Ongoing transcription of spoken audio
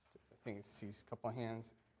think it sees a couple of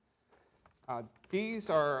hands. These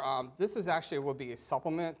are, this is actually will be a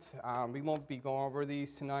supplement. We won't be going over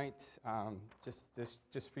these tonight,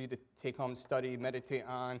 just for you to take home, study, meditate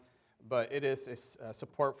on. But it is a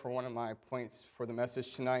support for one of my points for the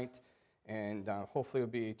message tonight. And hopefully it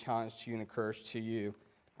will be a challenge to you and encourage to you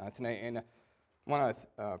tonight. And I want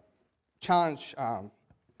to challenge,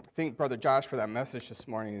 thank Brother Josh for that message this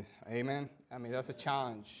morning. Amen. I mean, that's a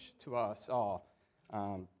challenge to us all.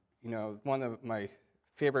 One of my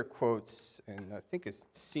favorite quotes, and I think it's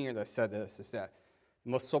Senior that said this, is that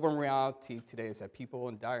the most sobering reality today is that people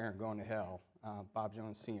in dire are going to hell. Bob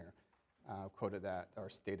Jones Sr. Quoted that or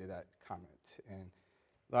stated that comment. And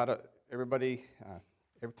everybody,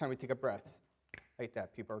 every time we take a breath, like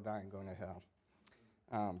that, people are dying, going to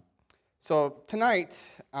hell. So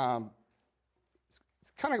tonight,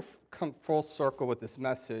 it's kind of come full circle with this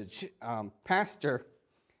message. Pastor,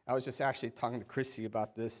 I was just actually talking to Chrissy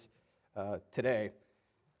about this today.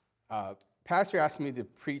 Pastor asked me to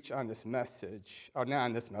preach on this message, or not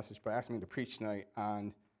on this message, but asked me to preach tonight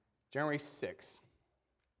on January 6th.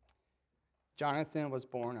 Jonathan was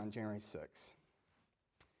born on January 6th.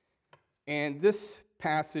 And this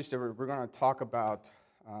passage that we're going to talk about,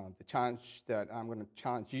 the challenge that I'm going to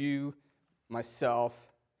challenge you, myself,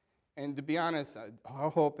 and to be honest, I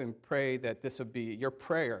hope and pray that this will be your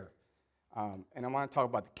prayer. And I want to talk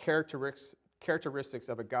about the characteristics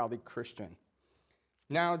of a godly Christian.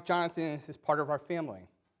 Now, Jonathan is part of our family.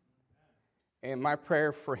 And my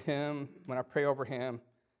prayer for him, when I pray over him,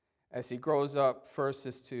 as he grows up, first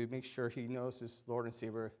is to make sure he knows his Lord and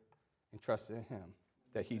Savior and trusts in him,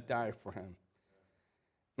 that he died for him.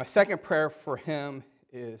 My second prayer for him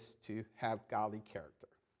is to have godly character.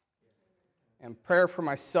 And prayer for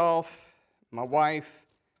myself, my wife,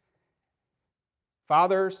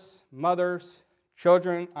 fathers, mothers,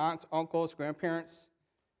 children, aunts, uncles, grandparents.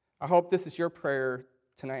 I hope this is your prayer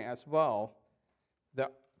tonight as well,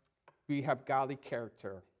 that we have godly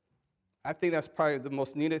character. I think that's probably the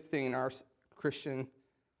most needed thing in our Christian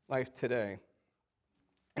life today.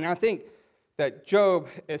 And I think that Job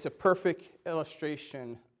is a perfect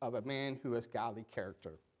illustration of a man who has godly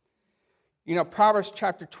character. Proverbs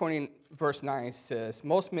chapter 20, verse 9 says,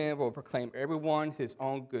 most men will proclaim everyone his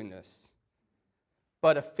own goodness,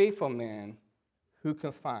 but a faithful man who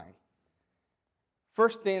can find?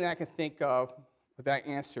 First thing that I can think of with that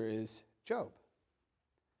answer is Job.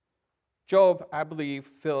 Job, I believe,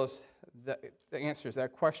 fills the answers to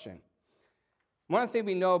that question. One thing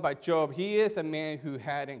we know about Job, he is a man who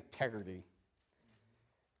had integrity.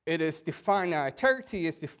 It is defined, now integrity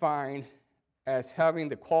is defined as having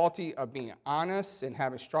the quality of being honest and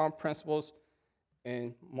having strong principles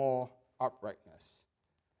and moral uprightness.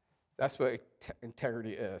 That's what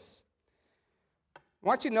integrity is. I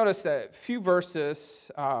want you to notice that few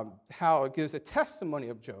verses, how it gives a testimony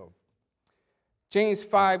of Job. James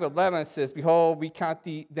 5:11 says, behold, we count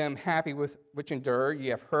them happy with which endure. Ye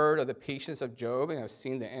have heard of the patience of Job and have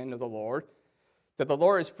seen the end of the Lord, that the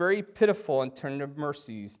Lord is very pitiful and tender of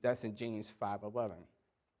mercies. That's in James 5:11.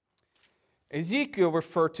 Ezekiel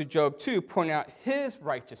referred to Job too, pointing out his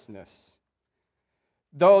righteousness.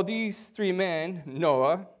 Though these three men,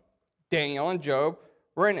 Noah, Daniel, and Job,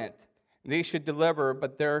 were in it, they should deliver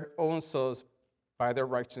but their own souls by their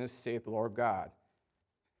righteousness, saith the Lord God.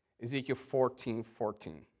 Ezekiel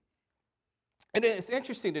 14:14. And it's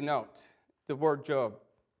interesting to note the word Job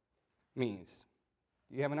means.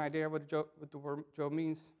 Do you have an idea what the word Job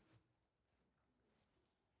means?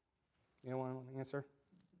 Anyone want to answer?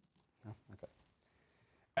 No?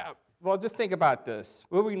 Okay. Well, just think about this.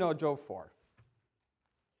 What do we know Job for?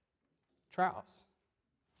 Trials.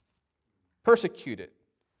 Persecuted,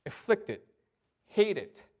 afflicted,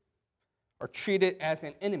 hated, or treated as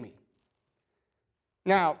an enemy.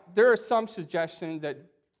 Now, there is some suggestion that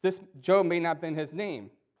this Job may not have been his name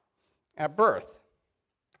at birth.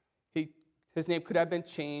 His name could have been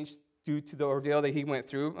changed due to the ordeal that he went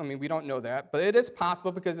through. I mean, we don't know that, but it is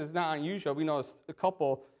possible because it's not unusual. We know a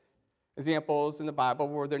couple examples in the Bible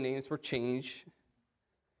where their names were changed.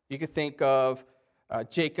 You could think of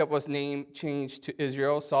Jacob was changed to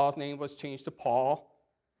Israel, Saul's name was changed to Paul,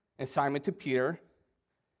 and Simon to Peter.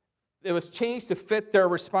 It was changed to fit their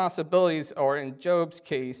responsibilities, or in Job's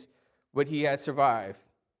case, what he had survived.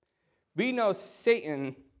 We know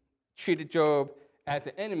Satan treated Job as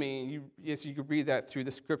an enemy. You can read that through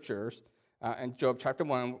the scriptures in Job chapter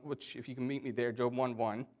 1, which, if you can meet me there, Job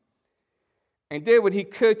 1:1. And did what he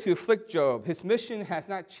could to afflict Job. His mission has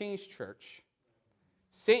not changed, church.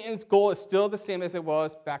 Satan's goal is still the same as it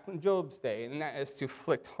was back in Job's day, and that is to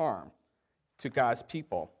inflict harm to God's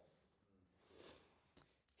people.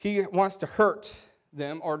 He wants to hurt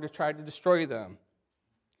them or to try to destroy them.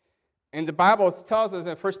 And the Bible tells us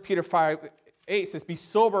in 1 Peter 5:8 says, be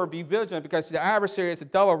sober, be vigilant, because the adversary, as the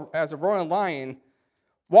devil, as a roaring lion,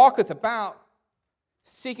 walketh about,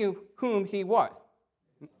 seeking whom he what?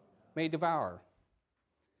 May devour.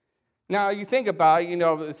 Now, you think about it,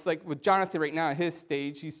 it's like with Jonathan right now at his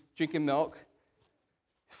stage, he's drinking milk,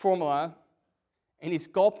 formula, and he's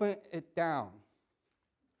gulping it down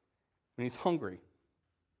when he's hungry.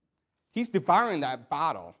 He's devouring that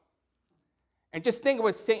bottle. And just think of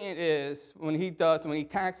what Satan is when he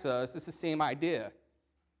attacks us. It's the same idea.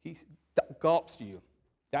 He gulps you.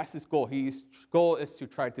 That's his goal. His goal is to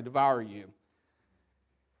try to devour you.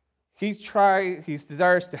 He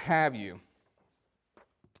desires to have you.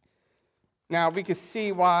 Now, we can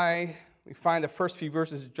see why we find the first few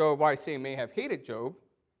verses of Job, why Satan may have hated Job,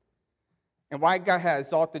 and why God has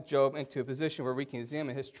exalted Job into a position where we can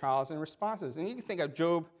examine his trials and responses. And you can think of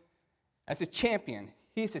Job as a champion.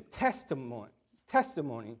 He's a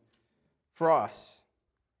testimony for us.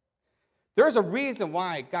 There's a reason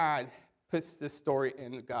why God puts this story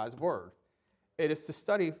in God's word. It is to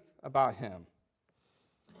study about him.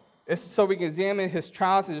 It's so we can examine his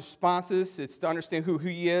trials and responses. It's to understand who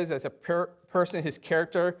he is as a person, his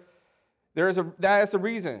character. That is the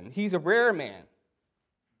reason. He's a rare man.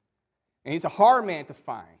 And he's a hard man to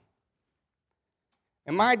find.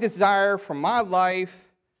 And my desire for my life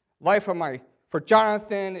for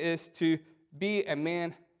Jonathan is to be a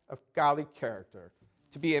man of godly character,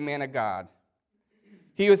 to be a man of God.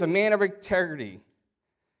 He was a man of integrity.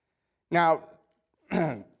 Now,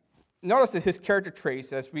 notice that his character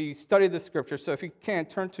traits as we study the scripture. So if you can,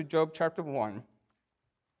 turn to Job chapter 1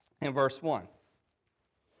 and verse 1.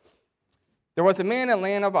 There was a man in the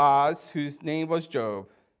land of Oz whose name was Job,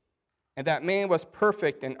 and that man was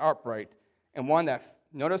perfect and upright, and one that,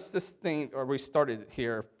 notice this thing, or we started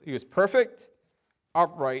here, he was perfect,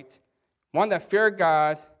 upright, one that feared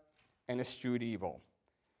God and eschewed evil.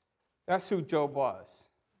 That's who Job was.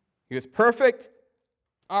 He was perfect,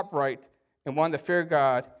 upright, and one that feared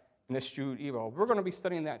God and eschewed evil. We're going to be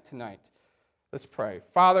studying that tonight. Let's pray.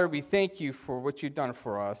 Father, we thank you for what you've done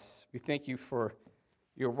for us. We thank you for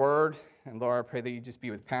your word. And Lord, I pray that you just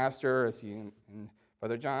be with Pastor as he and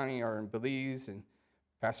Brother Johnny are in Belize, and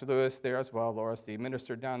Pastor Lewis there as well. Lord, as the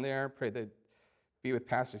minister down there, pray that be with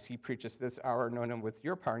Pastor as he preaches this hour, anoint him with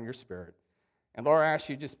your power and your spirit. And Lord, I ask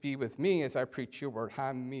you just be with me as I preach your word.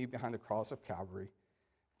 Hide me behind the cross of Calvary,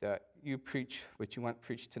 that you preach what you want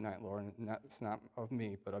preached tonight, Lord, and that's not of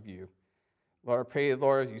me, but of you. Lord, I pray,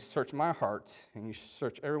 Lord, you search my heart and you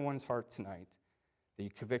search everyone's heart tonight, that you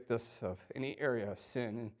convict us of any area of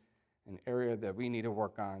sin, an area that we need to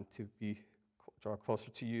work on to draw closer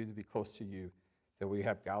to you, to be close to you, that we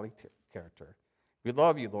have godly character. We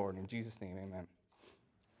love you, Lord. In Jesus' name, amen.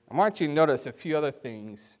 I want you to notice a few other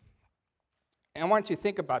things. And I want you to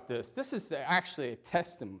think about this. This is actually a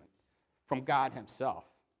testament from God himself.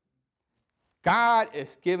 God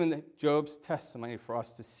is giving Job's testimony for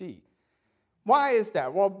us to see. Why is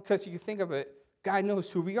that? Well, because you can think of it, God knows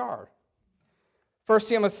who we are. 1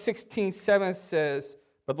 Samuel 16:7 says,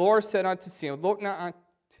 but the Lord said unto Samuel, look not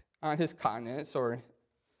on his countenance or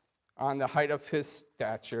on the height of his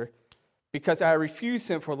stature, because I refuse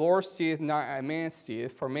him, for the Lord seeth not as man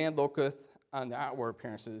seeth, for man looketh on the outward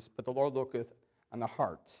appearances, but the Lord looketh on the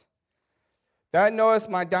heart. Thou knowest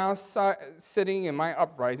my downside sitting and my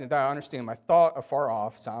uprising, that I understand my thought afar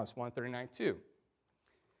off, Psalms 139:2.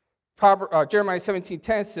 Jeremiah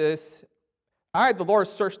 17:10 says, I, the Lord,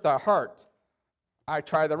 search thy heart. I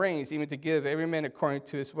try the reins, even to give every man according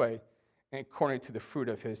to his way and according to the fruit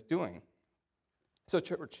of his doing. So,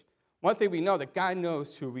 church, one thing we know, that God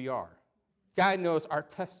knows who we are. God knows our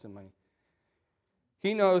testimony.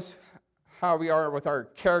 He knows how we are with our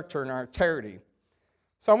character and our integrity.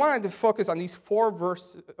 So I wanted to focus on these 4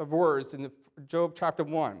 words in Job chapter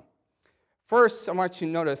 1. First, I want you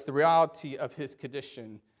to notice the reality of his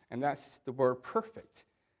condition, and that's the word perfect.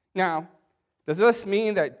 Now, does this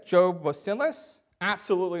mean that Job was sinless?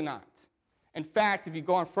 Absolutely not. In fact, if you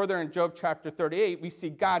go on further in Job chapter 38, we see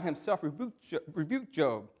God himself rebuke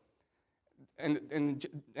Job in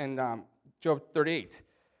Job 38.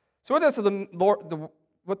 So what does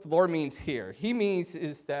what the Lord means here? He means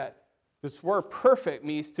is that this word perfect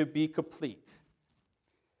means to be complete.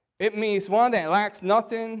 It means one that lacks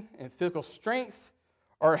nothing in physical strength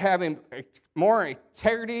or having more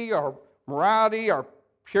integrity or morality or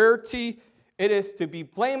purity. It is to be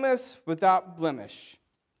blameless without blemish.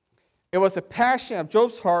 It was a passion of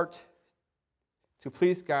Job's heart to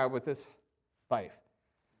please God with his life.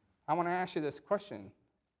 I want to ask you this question.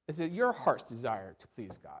 Is it your heart's desire to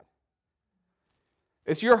please God?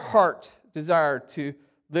 Is your heart desire to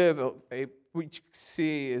live which you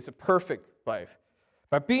see is a perfect life.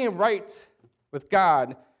 By being right with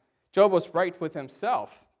God, Job was right with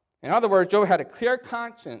himself. In other words, Job had a clear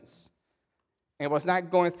conscience and was not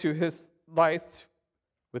going through his life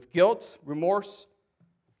with guilt, remorse,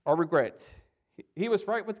 or regret. He was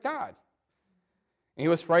right with God. And he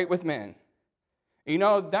was right with men. And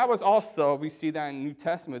that was also, we see that in the New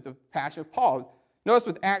Testament, the Passion of Paul. Notice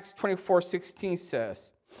what Acts 24:16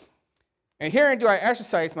 says. And herein do I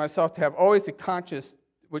exercise myself to have always a conscience,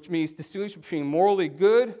 which means distinguish between morally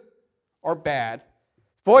good or bad,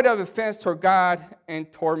 void of offense toward God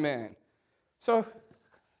and toward men. So, a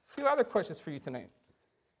few other questions for you tonight.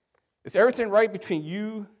 Is everything right between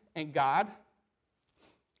you and God?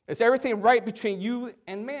 Is everything right between you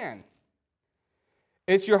and man?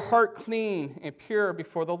 Is your heart clean and pure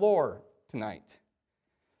before the Lord tonight?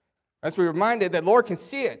 As we're reminded that the Lord can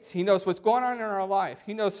see it. He knows what's going on in our life.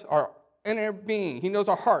 He knows our inner being. He knows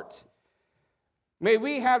our heart. May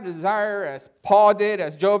we have the desire, as Paul did,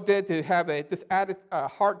 as Job did, to have this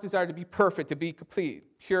heart desire to be perfect, to be complete,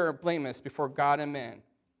 pure, and blameless before God and man.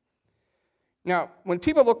 Now, when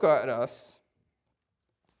people look at us,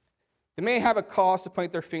 they may have a cause to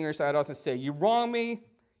point their fingers at us and say, you wrong me,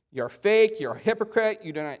 you're fake, you're a hypocrite,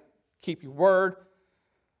 you do not keep your word.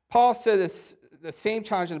 Paul said this, the same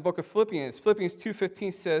challenge in the book of Philippians. Philippians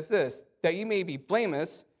 2:15 says this, that you may be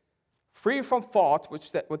blameless, free from fault,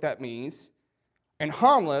 what that means, and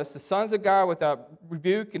harmless, the sons of God without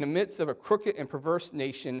rebuke in the midst of a crooked and perverse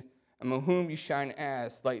nation, among whom you shine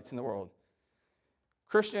as lights in the world.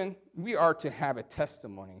 Christian, we are to have a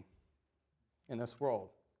testimony in this world.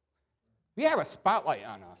 We have a spotlight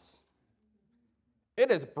on us.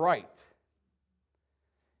 It is bright.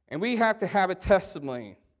 And we have to have a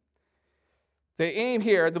testimony. The aim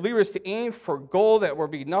here, the leader is to aim for a goal that will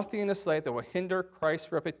be nothing in this life that will hinder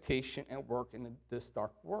Christ's reputation and work in this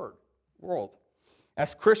dark world.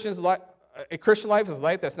 As Christians, a Christian life is a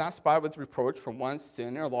life that's not spotted with reproach from one's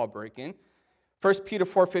sin or law breaking. 1 Peter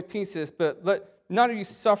 4:15 says, but let none of you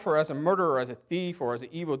suffer as a murderer, as a thief, or as an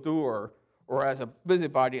evildoer, or as a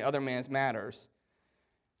busybody in other man's matters.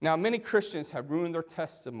 Now, many Christians have ruined their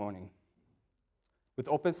testimony with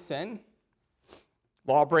open sin,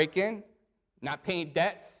 law breaking, not paying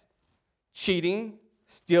debts, cheating,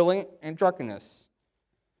 stealing, and drunkenness.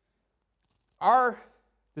 Our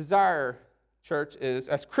desire, church, is,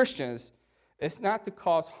 as Christians, it's not to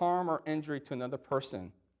cause harm or injury to another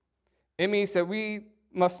person. It means that we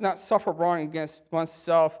must not suffer wrong against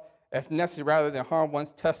oneself if necessary, rather than harm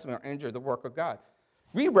one's testimony or injure the work of God.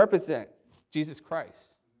 We represent Jesus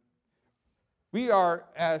Christ. We are,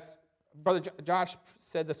 as Brother Josh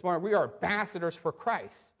said this morning, we are ambassadors for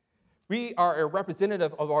Christ. We are a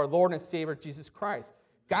representative of our Lord and Savior, Jesus Christ.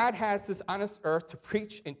 God has us on this earth to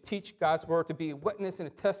preach and teach God's word, to be a witness and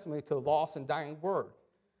a testimony to the lost and dying word.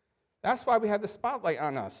 That's why we have the spotlight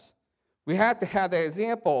on us. We have to have the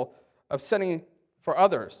example of setting for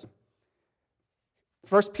others.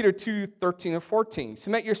 1 Peter 2:13 and 14.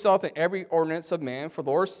 Submit yourself in every ordinance of man for the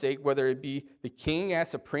Lord's sake, whether it be the king as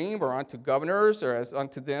supreme, or unto governors, or as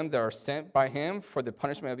unto them that are sent by him for the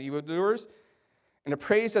punishment of evildoers, and the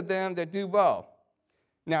praise of them that do well.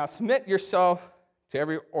 Now, submit yourself to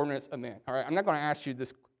every ordinance of man. All right, I'm not going to ask you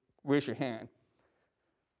this, raise your hand,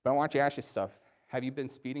 but I want you to ask yourself, have you been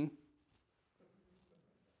speeding?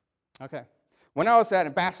 Okay. When I was at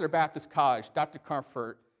Ambassador Baptist College, Dr.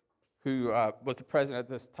 Comfort, who was the president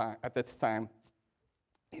at this time,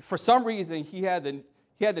 for some reason, he had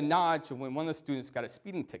the knowledge of when one of the students got a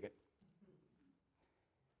speeding ticket.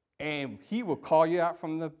 And he will call you out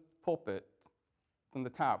from the pulpit, from the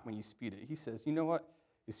top, when you speed it. He says, you know what?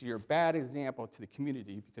 You're a bad example to the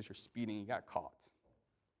community because you're speeding and you got caught.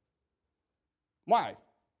 Why?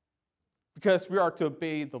 Because we are to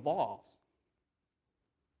obey the laws,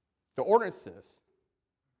 the ordinances.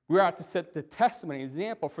 We are to set the testimony,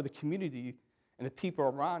 example for the community and the people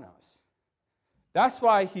around us. That's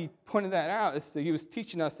why he pointed that out. Is that he was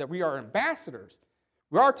teaching us that we are ambassadors.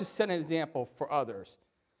 We are to set an example for others.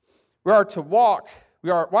 We are to walk.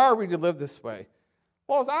 Why are we to live this way?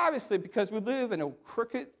 Well, it's obviously because we live in a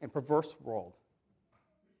crooked and perverse world.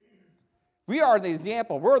 We are the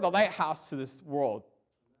example. We're the lighthouse to this world,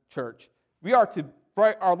 church.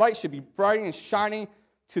 Our light should be bright and shining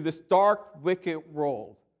to this dark, wicked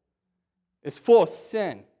world. It's full of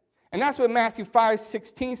sin. And that's what Matthew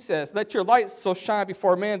 5:16 says. Let your light so shine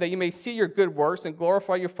before men that you may see your good works and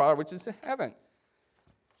glorify your Father which is in heaven.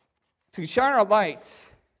 To shine our light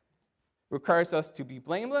requires us to be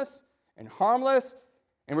blameless and harmless,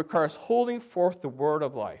 and requires holding forth the word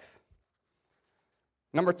of life.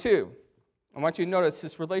 Number 2, I want you to notice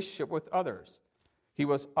his relationship with others. He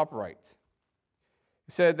was upright.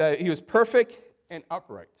 He said that he was perfect and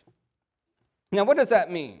upright. Now, what does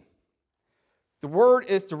that mean? The word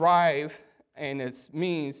is derived, and it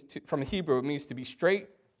means from Hebrew, it means to be straight,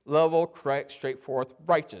 level, correct, straightforward,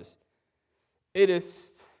 righteous. It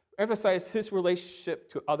is emphasized his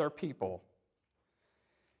relationship to other people.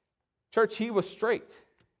 Church, he was straight.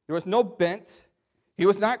 There was no bent. He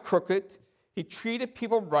was not crooked. He treated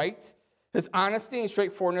people right. His honesty and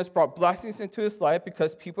straightforwardness brought blessings into his life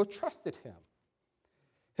because people trusted him.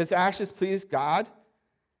 His actions pleased God,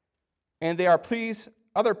 and they are pleased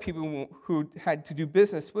other people who had to do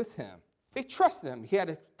business with him. They trusted him. He had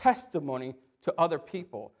a testimony to other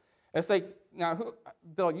people. It's like, now,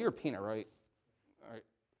 Bill, you're a painter, right?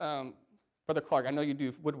 All right. Brother Clark, I know you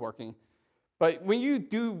do woodworking. But when you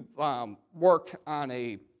do work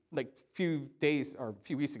on few days or a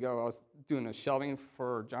few weeks ago, I was doing a shelving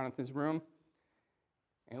for Jonathan's room,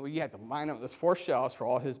 and we had to line up, there's 4 shelves for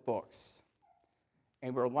all his books,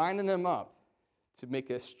 and we're lining them up to make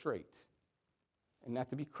it straight and not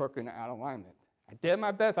to be crooked and out of alignment. I did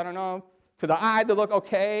my best. I don't know, to the eye to look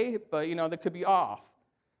okay, but they could be off.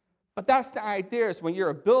 But that's the idea, is when you're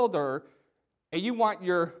a builder and you want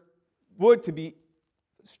your wood to be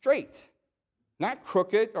straight, not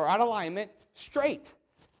crooked or out of alignment, straight.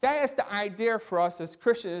 That is the idea for us as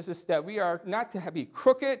Christians, is that we are not to be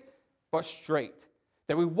crooked, but straight.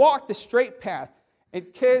 That we walk the straight path.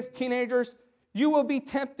 And kids, teenagers, you will be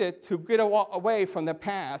tempted to get away from the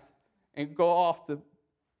path and go off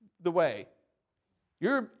the way.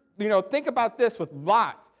 Think about this with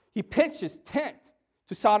Lot. He pitched his tent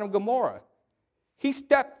to Sodom and Gomorrah. He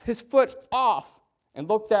stepped his foot off and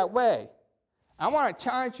looked that way. I want to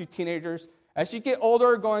challenge you, teenagers, as you get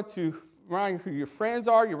older, going to around who your friends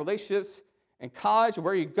are, your relationships in college,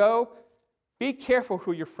 where you go, be careful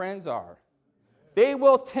who your friends are. They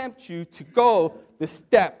will tempt you to go the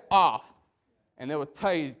step off, and they will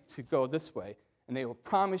tell you to go this way, and they will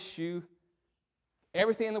promise you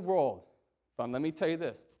everything in the world. But let me tell you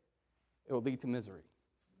this, it will lead to misery.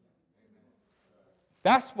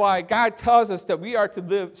 That's why God tells us that we are to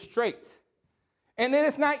live straight. And it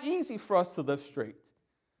is not easy for us to live straight.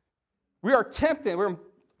 We are tempted, we're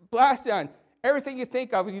blasted on everything you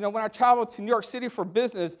think of. When I travel to New York City for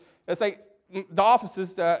business, it's like the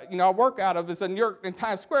offices that I work out of is in New York, in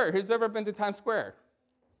Times Square. Who's ever been to Times Square?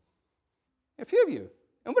 A few of you.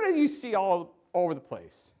 And what do you see all over the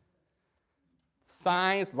place?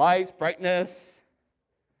 Signs, lights, brightness.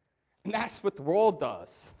 And that's what the world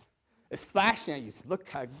does. It's flashing at you. Say, look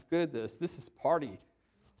how good this is party.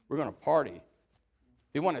 We're going to party.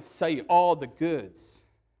 They want to sell you all the goods.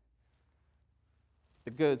 The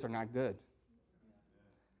goods are not good.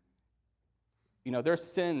 There's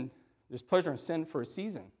sin, there's pleasure in sin for a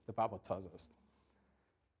season, the Bible tells us.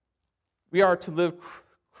 We are to live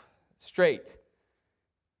straight.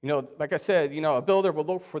 Like I said, a builder will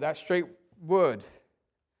look for that straight wood.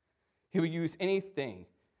 He will use anything.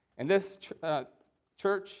 And this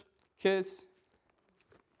church, kids,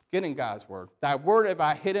 get in God's word. That word have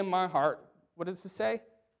I hid in my heart. What does it say?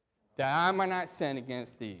 That I might not sin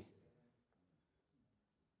against thee.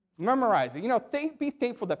 Memorize it. Be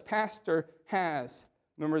thankful that pastor has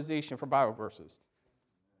memorization for Bible verses.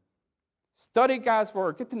 Study God's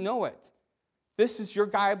word. Get to know it. This is your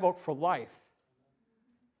guidebook for life.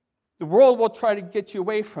 The world will try to get you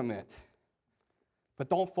away from it, but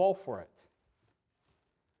don't fall for it.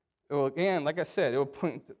 It will, again, like I said, it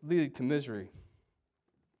will lead to misery.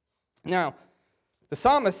 Now, the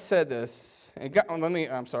psalmist said this, and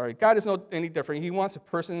God is not any different. He wants a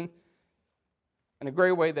person in a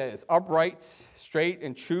great way that is upright, straight,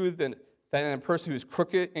 and true than a person who's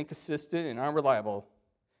crooked, inconsistent, and unreliable.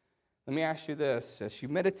 Let me ask you this, as you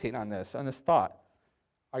meditate on this thought,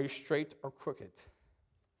 are you straight or crooked?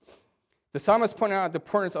 The psalmist pointed out the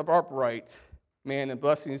importance of upright man and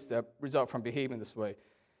blessings that result from behaving this way.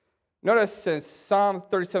 Notice since Psalm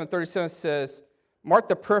 37:37 says, mark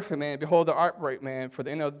the perfect man, behold the upright man, for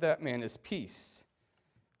the end of that man is peace.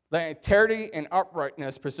 Let integrity and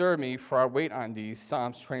uprightness preserve me, for I wait on thee.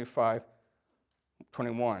 Psalms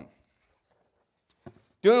 25:21.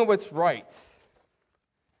 Doing what's right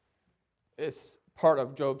is part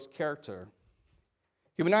of Job's character.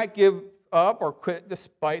 He would not give up or quit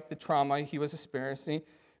despite the trauma he was experiencing.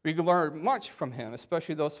 We can learn much from him,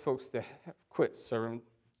 especially those folks that have quit serving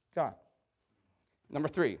God. Number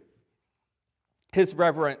 3, his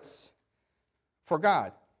reverence for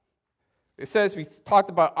God. It says we talked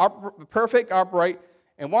about perfect, upright,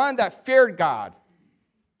 and one that feared God.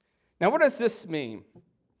 Now, what does this mean?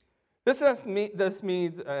 This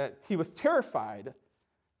mean that he was terrified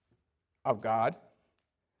of God.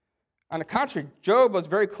 On the contrary, Job was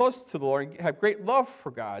very close to the Lord and had great love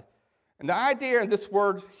for God. And the idea in this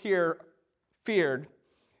word here, feared,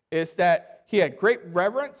 is that he had great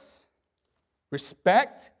reverence,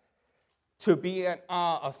 respect, to be in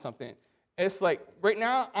awe of something. It's like, right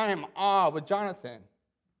now, I am in awe with Jonathan.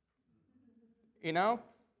 You know?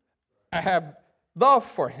 I have love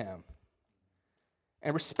for him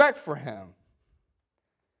and respect for him.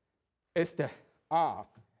 It's the awe.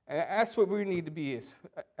 And that's what we need to be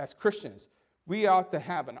as Christians. We ought to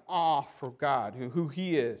have an awe for God, who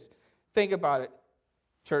he is. Think about it,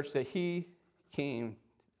 church, that he came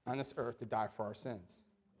on this earth to die for our sins.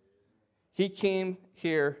 He came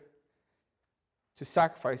here to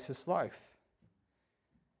sacrifice his life.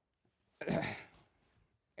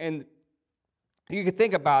 And you can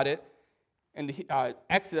think about it in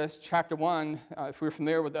Exodus chapter 1, if we're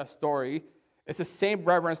familiar with that story. It's the same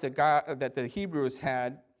reverence that the Hebrews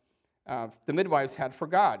had, the midwives had for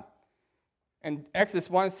God. And Exodus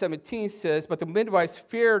 1:17 says, "But the midwives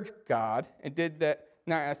feared God and did that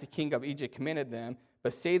not as the king of Egypt commanded them,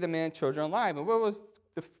 but saved the men and children alive." And what was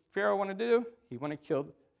the Pharaoh want to do? He wanted to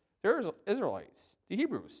kill the Israelites, the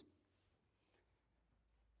Hebrews.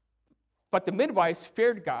 But the midwives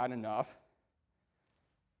feared God enough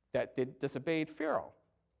that they disobeyed Pharaoh.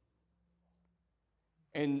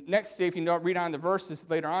 And next, if you read on the verses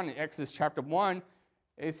later on in Exodus chapter 1,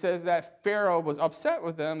 it says that Pharaoh was upset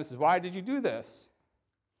with them. It says, "Why did you do this?"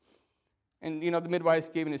 And, the midwives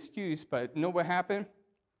gave an excuse, but you know what happened?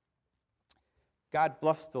 God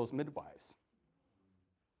blessed those midwives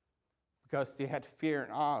because they had fear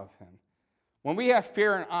and awe of him. When we have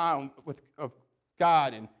fear and awe of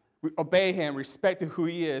God and obey him, respect who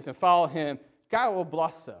he is, and follow him, God will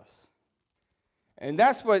bless us. And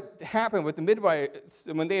that's what happened with the midwives.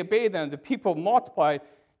 When they obeyed them, the people multiplied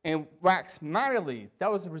and waxed mightily.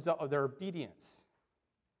 That was the result of their obedience.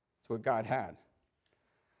 That's what God had.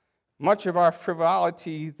 Much of our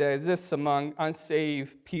frivolity that exists among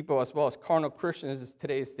unsaved people as well as carnal Christians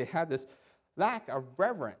today is they have this lack of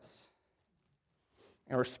reverence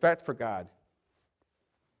and respect for God.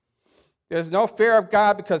 There's no fear of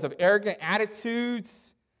God because of arrogant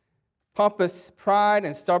attitudes, pompous pride,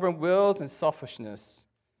 and stubborn wills and selfishness.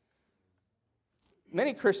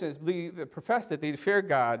 Many Christians profess that they fear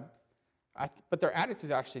God, but their attitudes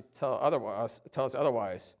actually tell us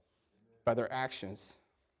otherwise by their actions.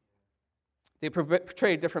 They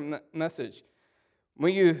portray a different message.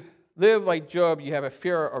 When you live like Job, you have a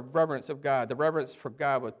fear or reverence of God. The reverence for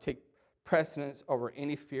God will take precedence over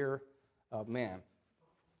any fear of man.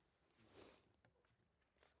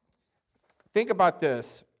 Think about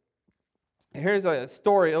this. Here's a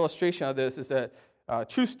story, illustration of this. It's a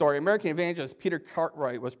true story. American evangelist Peter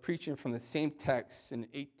Cartwright was preaching from the same text in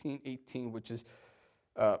 1818, which is,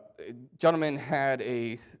 a gentleman had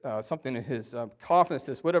something in his coffin that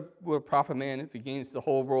says, "What will profit man if he gains the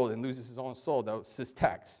whole world and loses his own soul?" That was his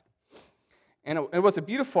text. And it was a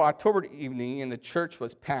beautiful October evening, and the church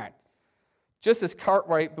was packed. Just as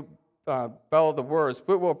Cartwright bellowed the words,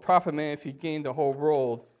 "What will profit man if he gain the whole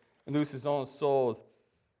world and lose his own soul?"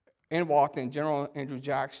 and walked in General Andrew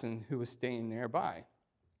Jackson, who was staying nearby.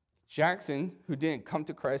 Jackson, who didn't come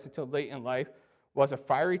to Christ until late in life, was a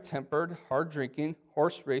fiery-tempered, hard-drinking,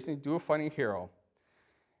 horse-racing, dual-fighting hero.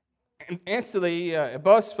 And instantly, a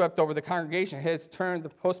buzz swept over the congregation. Heads turned. The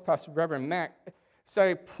post-pastor, Reverend Mack,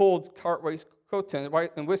 pulled Cartwright's coat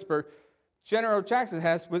and whispered, "General Jackson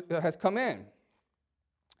has come in."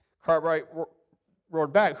 Cartwright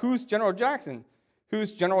roared back, "Who's General Jackson?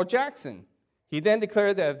 Who's General Jackson?" He then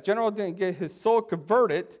declared that if General didn't get his soul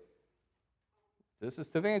converted, this is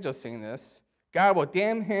the evangelist saying this, God will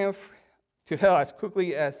damn him to hell as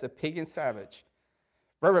quickly as a pagan savage.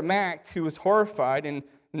 Reverend Mack, who was horrified, and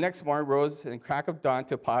the next morning rose in the crack of dawn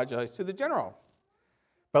to apologize to the general.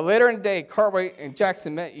 But later in the day, Cartwright and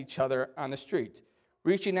Jackson met each other on the street.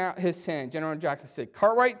 Reaching out his hand, General Jackson said,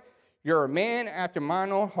 "Cartwright, you're a man after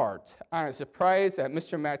mine own heart. I am surprised that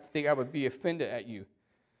Mr. Mack think I would be offended at you."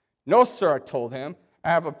 "No, sir," I told him. "I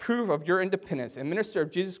have approved of your independence. A minister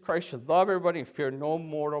of Jesus Christ should love everybody and fear no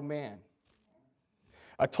mortal man."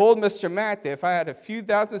 I told Mr. Mack that if I had a few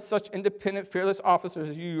thousand such independent, fearless officers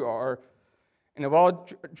as you are in a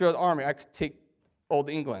well-drilled army, I could take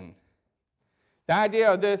old England. The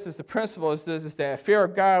idea of this is the principle is that fear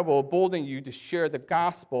of God will embolden you to share the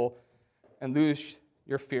gospel and lose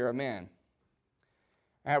your fear of man.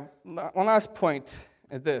 I have one last point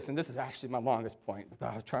at this, and this is actually my longest point, but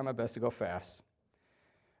I'll try my best to go fast.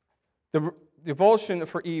 The revulsion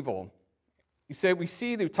for evil. He said, we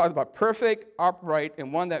talked about perfect, upright,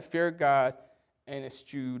 and one that feared God and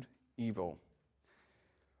eschewed evil.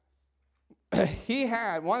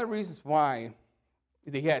 one of the reasons why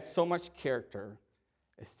he had so much character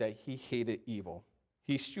is that he hated evil.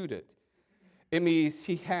 He eschewed it. It means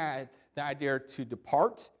he had the idea to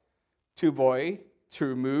depart, to avoid, to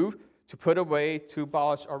remove, to put away, to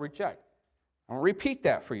abolish, or reject. I'm going to repeat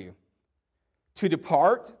that for you. To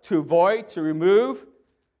depart, to avoid, to remove,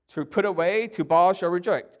 to put away, to abolish, or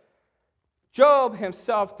reject. Job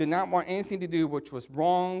himself did not want anything to do which was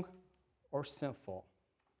wrong or sinful.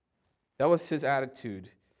 That was his attitude.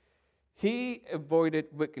 He avoided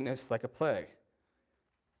wickedness like a plague.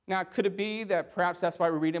 Now, could it be that perhaps that's why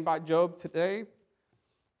we're reading about Job today?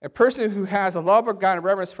 A person who has a love of God and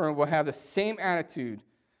reverence for him will have the same attitude.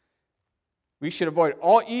 We should avoid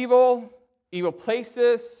all evil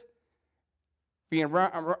places,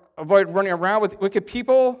 avoid running around with wicked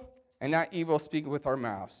people, and not evil speaking with our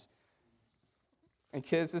mouths. And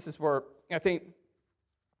kids, this is where I think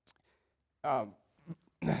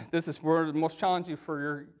this is where the most challenging for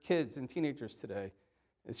your kids and teenagers today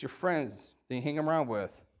is your friends that you hang around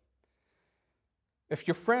with. If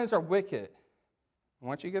your friends are wicked, I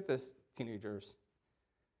want you to get this, teenagers.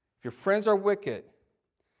 If your friends are wicked,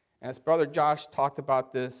 as Brother Josh talked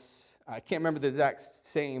about this, I can't remember the exact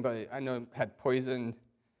saying, but I know it had poison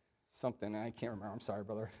something. I can't remember. I'm sorry,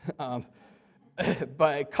 brother.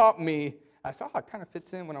 But it caught me. I saw how it kind of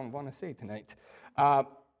fits in what I want to say tonight.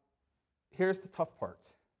 Here's the tough part.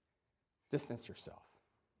 Distance yourself.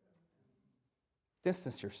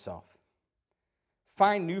 Distance yourself.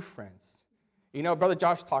 Find new friends. You know, Brother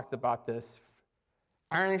Josh talked about this.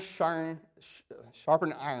 Iron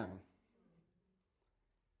sharpen iron.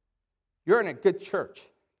 You're in a good church,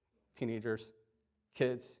 teenagers,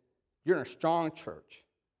 kids. You're in a strong church.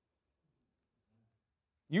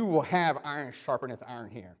 You will have iron sharpeneth iron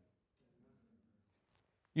here.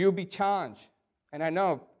 You'll be challenged. And I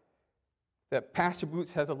know that Pastor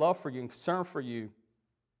Boots has a love for you and concern for you.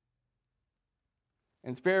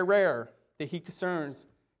 And it's very rare that he concerns,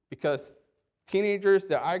 because teenagers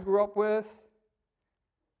that I grew up with,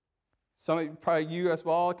 some of you, probably you as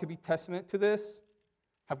well, could be testament to this,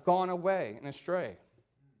 have gone away and astray.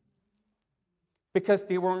 Because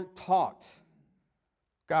they weren't taught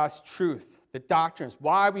God's truth, the doctrines,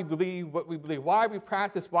 why we believe what we believe, why we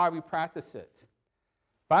practice it.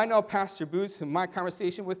 But I know Pastor Boots, in my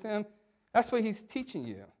conversation with him, that's what he's teaching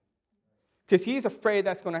you. Because he's afraid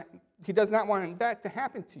he does not want that to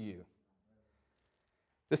happen to you.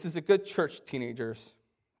 This is a good church, teenagers.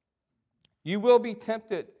 You will be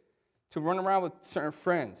tempted to run around with certain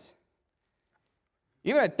friends.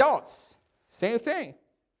 Even adults, same thing.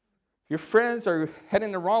 If your friends are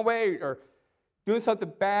heading the wrong way or doing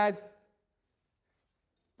something bad,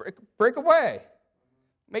 break away.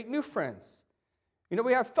 Make new friends. You know,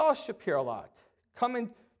 we have fellowship here a lot. Come in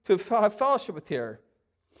to have fellowship with here.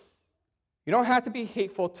 You don't have to be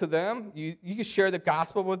hateful to them. You can share the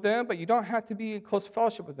gospel with them, but you don't have to be in close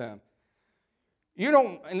fellowship with them.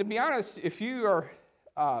 And to be honest, if you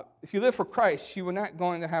live for Christ, you are not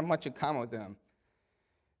going to have much in common with them.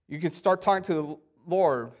 You can start talking to the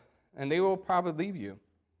Lord, and they will probably leave you.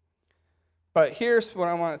 But here's what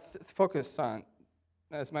I want to focus on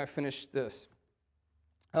as I finish this.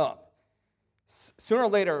 Sooner or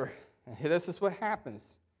later, this is what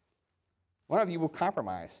happens. One of you will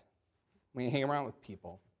compromise when you hang around with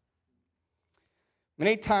people.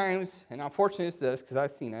 Many times, and unfortunately it's this, because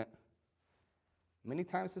I've seen it, many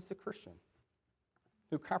times it's a Christian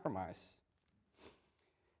who compromise.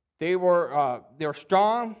 They were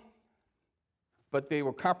strong, but they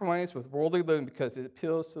were compromised with worldly living because it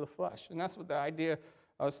appeals to the flesh. And that's what the idea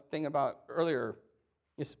I was thinking about earlier,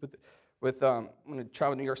 is with when I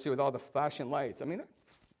traveled to New York City with all the flashing lights. I mean,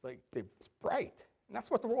 it's bright. And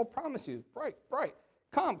that's what the world promised you, bright.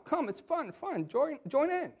 Come, it's fun, join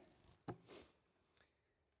in.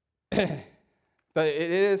 But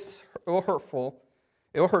it will hurtful,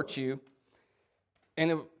 it will hurt you,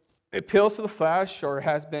 and it appeals to the flesh, or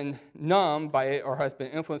has been numbed by it, or has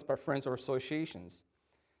been influenced by friends or associations.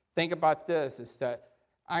 Think about this, is that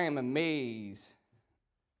I am amazed,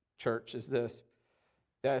 church, is this,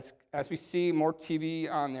 that as we see more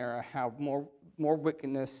TV on there, how more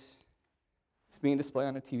wickedness is being displayed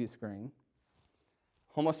on the TV screen.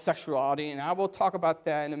 Homosexuality, and I will talk about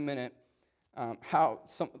that in a minute, how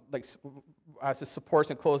as it supports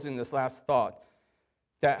and closing this last thought,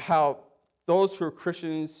 that how those who are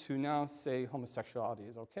Christians who now say homosexuality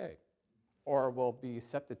is okay, or will be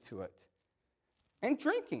accepted to it. And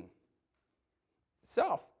drinking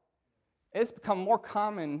itself. It's become more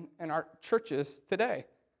common in our churches today,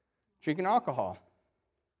 drinking alcohol.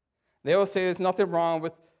 They will say there's nothing wrong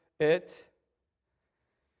with it.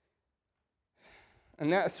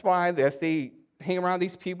 And that's why as they hang around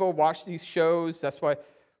these people, watch these shows, that's why,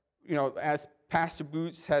 as Pastor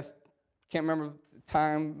Boots can't remember the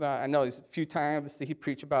time, I know there's a few times that he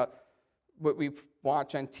preached about what we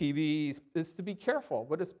watch on TV, is to be careful.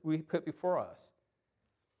 What is we put before us?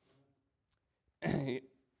 And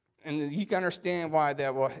you can understand why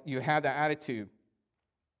you have that attitude.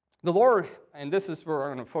 The Lord, and this is where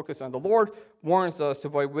we're going to focus on, the Lord warns us to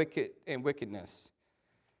avoid wickedness.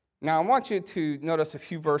 Now, I want you to notice a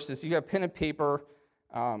few verses. You have pen and paper.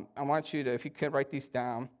 I want you to, if you could, write these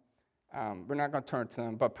down. We're not going to turn to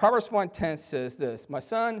them. But Proverbs 1:10 says this, "My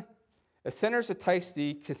son, if sinners entice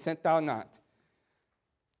thee, consent thou not."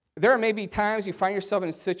 There may be times you find yourself in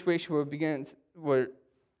a situation where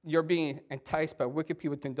you're being enticed by wicked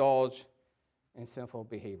people to indulge in sinful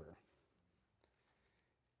behavior.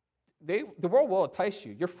 The world will entice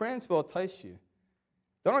you. Your friends will entice you.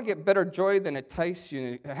 They don't get better joy than entice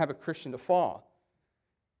you to have a Christian to fall.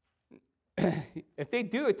 If they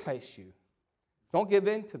do entice you, don't give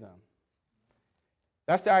in to them.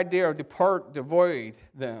 That's the idea of avoid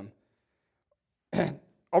them.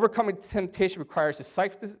 Overcoming temptation requires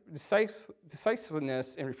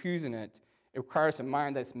decisiveness in refusing it. It requires a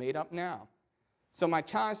mind that's made up now. So my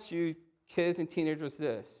challenge to you, kids and teenagers, is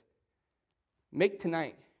this. Make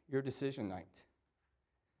tonight your decision night.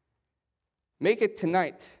 Make it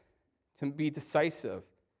tonight to be decisive.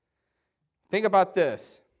 Think about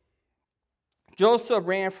this. Joseph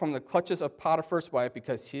ran from the clutches of Potiphar's wife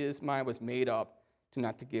because his mind was made up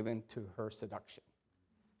not to give in to her seduction.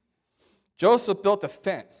 Joseph built a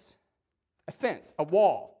fence, a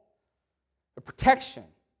wall, a protection.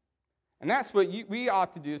 And that's what we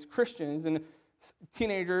ought to do as Christians and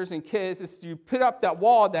teenagers and kids, is to put up that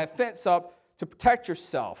wall, that fence up to protect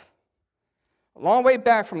yourself. A long way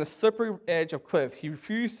back from the slippery edge of cliff, he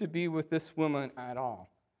refused to be with this woman at all.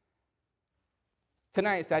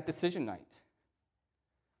 Tonight is that decision night.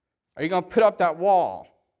 Are you going to put up that wall?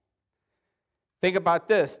 Think about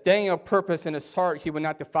this. Daniel purposed in his heart he would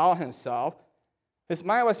not defile himself. His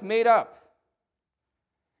mind was made up.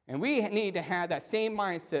 And we need to have that same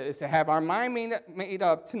mindset, is to have our mind made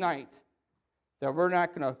up tonight that we're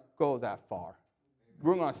not going to go that far.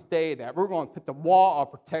 We're going to stay there. We're going to put the wall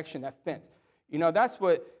of protection, that fence. That's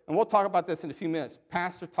what, and we'll talk about this in a few minutes.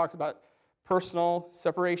 Pastor talks about personal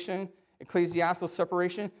separation, ecclesiastical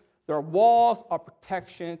separation. There are walls of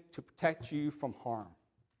protection to protect you from harm.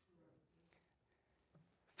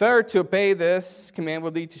 Failure to obey this command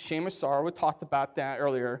will lead to shame and sorrow. We talked about that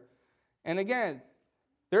earlier. And again,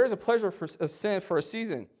 there is a pleasure of sin for a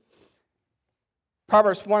season.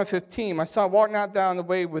 Proverbs 1:15, "My son, walk not thou in the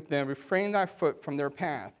way with them, refrain thy foot from their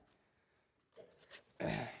path."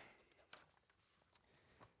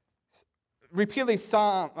 Repeatedly,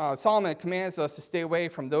 Solomon commands us to stay away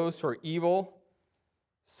from those who are evil.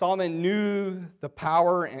 Solomon knew the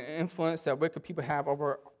power and influence that wicked people have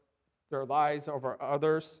over their lives, over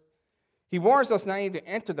others. He warns us not even to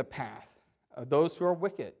enter the path of those who are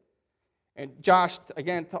wicked. And Josh,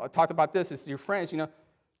 again, talked about this. It's your friends,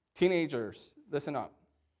 teenagers, listen up.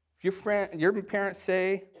 If your parents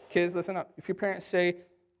say, kids, listen up. If your parents say,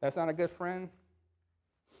 that's not a good friend,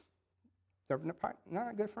 they're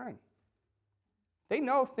not a good friend. They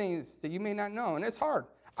know things that you may not know, and it's hard.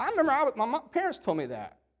 I remember my parents told me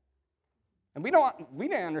that. And we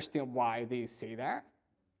didn't understand why they say that.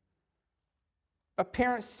 But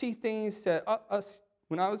parents see things that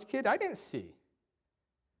when I was a kid, I didn't see.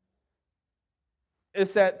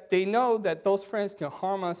 Is that they know that those friends can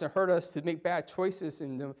harm us and hurt us to make bad choices,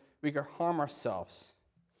 and we can harm ourselves.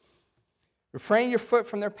 Refrain your foot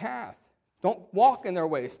from their path. Don't walk in their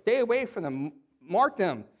way. Stay away from them. Mark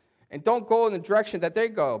them. And don't go in the direction that they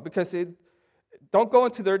go, because don't go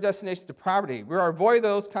into their destination of depravity. We are avoid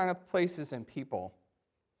those kind of places and people.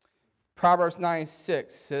 Proverbs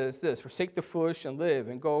 9:6 says this, "Forsake the foolish and live,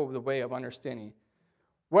 and go the way of understanding."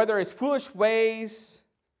 Whether it's foolish ways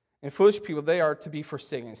and foolish people, they are to be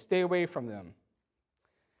forsaken. Stay away from them.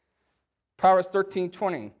 Proverbs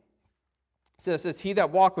 13:20 says this, "He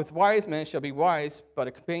that walketh with wise men shall be wise, but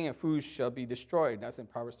a companion of fools shall be destroyed." That's in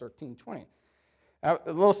Proverbs 13:20. A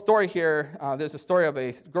little story here. There's a story of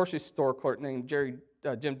a grocery store clerk named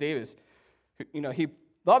Jim Davis. He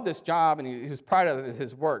loved this job, and he was proud of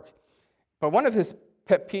his work. But one of his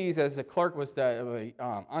pet peeves as a clerk was that of an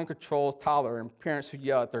uncontrolled toddler and parents who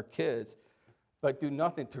yell at their kids but do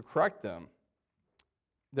nothing to correct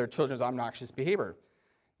their children's obnoxious behavior.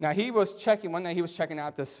 Now, one night he was checking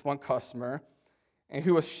out this one customer, and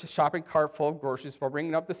who was shopping cart full of groceries. While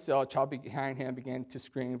ringing up the cell, a child behind him began to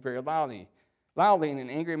scream very loudly, and an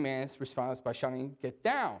angry man responded by shouting, "Get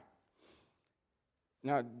down!"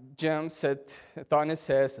 Now, Jim thought in his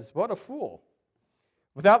head, says, what a fool.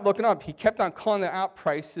 Without looking up, he kept on calling out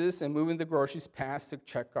prices and moving the groceries past the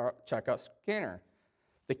checkout scanner.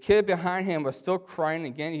 The kid behind him was still crying.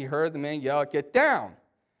 Again, he heard the man yell, "Get down!"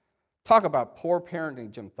 Talk about poor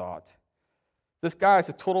parenting, Jim thought. This guy is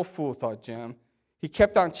a total fool, thought Jim. He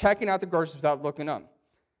kept on checking out the groceries without looking up.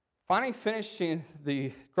 Finally finishing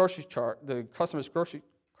the customer's grocery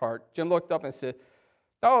cart, Jim looked up and said,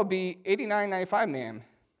 "That will be $89.95, ma'am."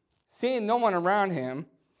 Seeing no one around him,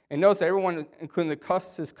 and noticed that everyone, including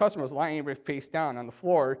his customer, was lying face down on the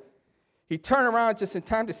floor, he turned around just in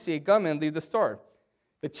time to see a gunman leave the store.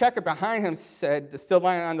 The checker behind him said, still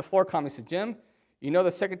lying on the floor, calmly said, "Jim, you know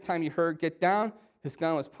the second time you heard 'get down,' his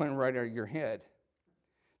gun was pointing right at your head."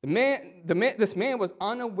 This man was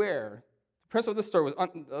unaware. The principle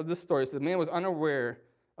of this story is the man was unaware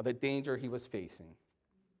of the danger he was facing.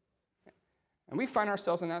 And we find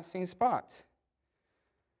ourselves in that same spot.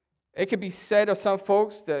 It could be said of some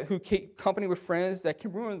folks who keep company with friends that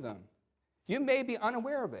can ruin them. You may be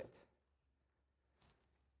unaware of it.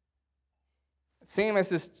 Same as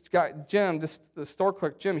this guy, Jim, the store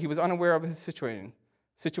clerk, Jim, he was unaware of his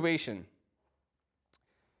situation.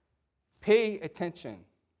 Pay attention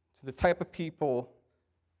to the type of people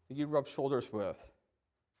that you rub shoulders with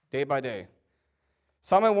day by day.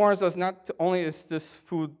 Solomon warns us not only is this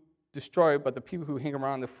food destroyed, but the people who hang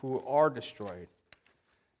around the food are destroyed.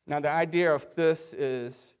 Now, the idea of this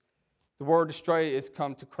is the word destroy is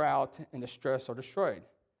come to crowd and distress or destroyed.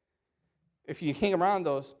 If you hang around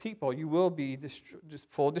those people, you will be just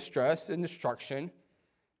full of distress and destruction.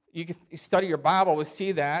 You study your Bible, we'll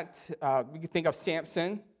see that. You can think of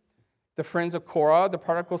Samson, the friends of Korah, the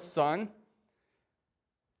prodigal son.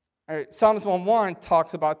 All right, Psalms 1:1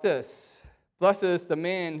 talks about this. "Blessed is the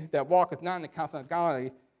man that walketh not in the counsel of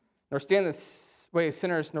godly, nor stand in the way of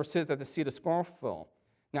sinners, nor sitteth at the seat of scornful."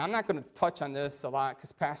 Now, I'm not going to touch on this a lot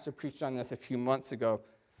because Pastor preached on this a few months ago.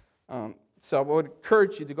 So I would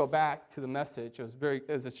encourage you to go back to the message. It was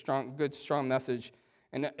a good, strong message.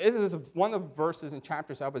 And this is one of the verses and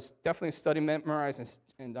chapters I was definitely studying, memorizing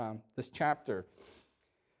in this chapter.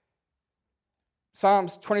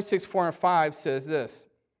 Psalms 26:4-5 says this: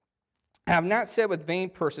 "I have not sat with vain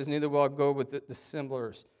persons, neither will I go with the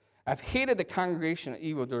dissemblers. I've hated the congregation of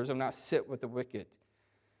evildoers, I will not sit with the wicked."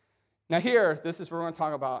 Now here, this is what we're going to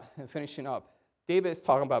talk about and finishing up. David is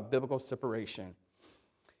talking about biblical separation.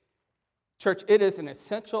 Church, it is an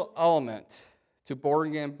essential element to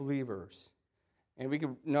born-again believers. And we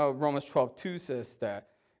can know Romans 12:2 says that.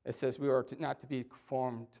 It says we are not to be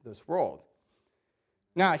conformed to this world.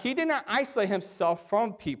 Now, he did not isolate himself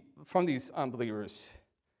from these unbelievers.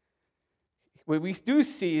 What we do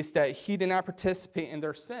see is that he did not participate in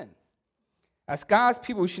their sin. As God's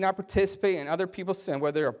people, we should not participate in other people's sin,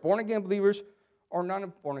 whether they're born-again believers or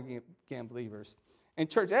non-born-again believers. And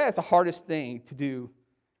church, that is the hardest thing to do,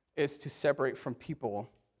 is to separate from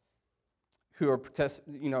people who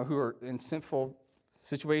are in sinful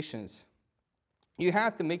situations. You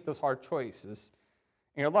have to make those hard choices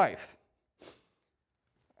in your life.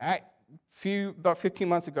 About 15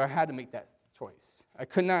 months ago, I had to make that choice. I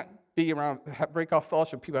could not be around breakout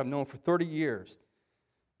fellowship people I've known for 30 years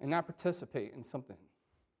and not participate in something.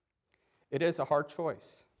 It is a hard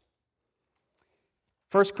choice.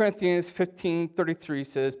 1 Corinthians 15:33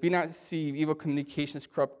 says, "Be not deceived, evil communications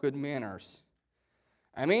corrupt good manners."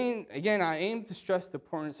 I aim to stress the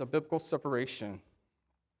importance of biblical separation.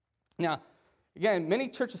 Now, again, many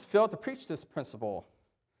churches fail to preach this principle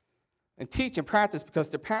and teach and practice because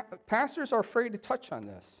the pastors are afraid to touch on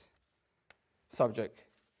this subject.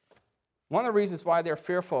 One of the reasons why they're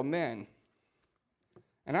fearful of men,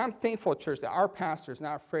 and I'm thankful, church, that our pastor is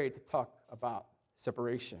not afraid to talk about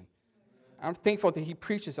separation. I'm thankful that he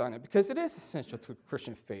preaches on it because it is essential to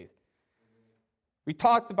Christian faith. We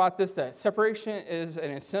talked about this, that separation is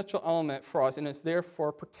an essential element for us, and it's there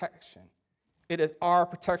for protection. It is our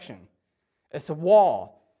protection. It's a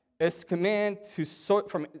wall. It's a command to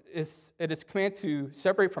separate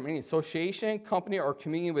from any association, company, or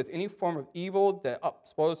communion with any form of evil that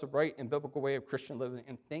spoils the right and biblical way of Christian living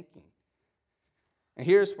and thinking. And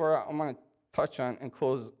here's where I'm going to touch on and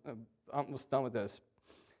close. I'm almost done with this.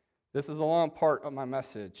 This is a long part of my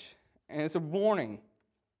message, and it's a warning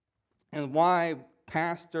and why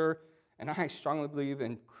pastor and I strongly believe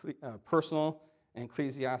in personal and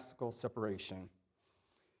ecclesiastical separation.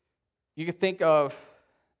 You can think of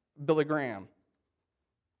Billy Graham,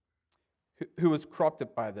 who was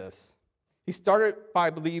corrupted by this. He started by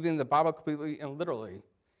believing the Bible completely and literally.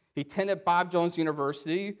 He attended Bob Jones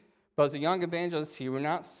University, but as a young evangelist, he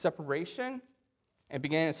renounced separation and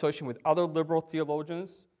began associating with other liberal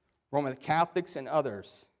theologians, Roman Catholics, and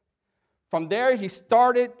others. From there, he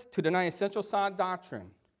started to deny essential sound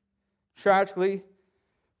doctrine. Tragically,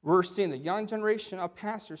 we're seeing the young generation of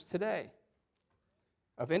pastors today,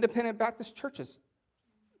 of independent Baptist churches,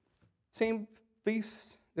 same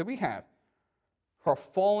beliefs that we have, who are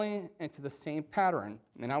falling into the same pattern.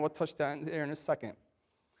 And I will touch that there in a second.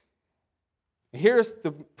 Here's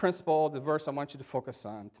the principle, the verse I want you to focus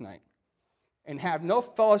on tonight. And have no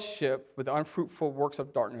fellowship with the unfruitful works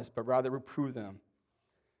of darkness, but rather reprove them.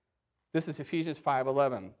 This is Ephesians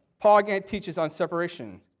 5:11. Paul again teaches on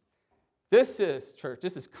separation. This is, church,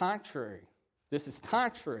 this is contrary. This is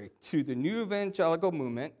contrary to the new evangelical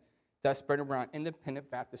movement that's spread around independent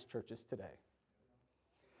Baptist churches today.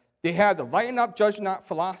 They have the lighten up, judge not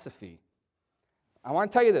philosophy. I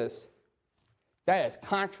want to tell you this. That is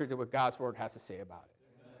contrary to what God's word has to say about it.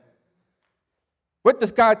 Amen. What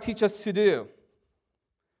does God teach us to do?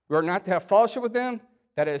 We are not to have fellowship with them.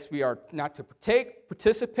 That is, we are not to partake,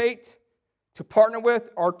 participate, to partner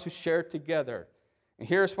with, or to share together. And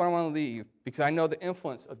here's what I want to leave, because I know the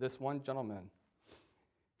influence of this one gentleman.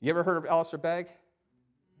 You ever heard of Alistair Begg?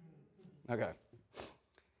 Okay.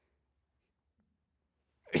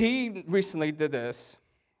 He recently did this.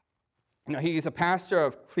 You know, he's a pastor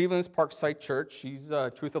of Cleveland's Parkside Church. He's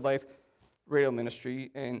Truth of Life radio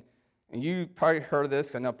ministry. And you probably heard of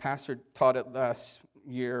this. I know Pastor taught it last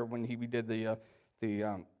year when we did the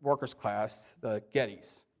workers class, the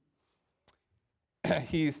Gettys.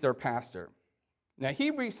 He's their pastor. Now,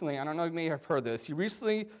 he recently, I don't know, you may have heard this, he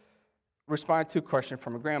recently responded to a question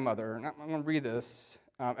from a grandmother. And I'm going to read this.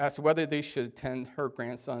 As to whether they should attend her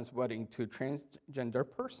grandson's wedding to a transgender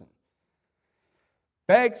person.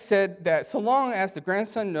 Begg said that so long as the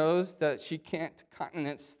grandson knows that she can't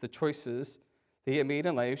countenance the choices they have made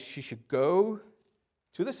in life, she should go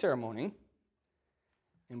to the ceremony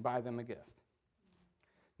and buy them a gift.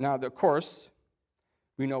 Now, of course,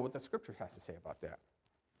 we know what the scripture has to say about that.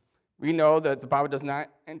 We know that the Bible does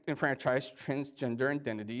not enfranchise transgender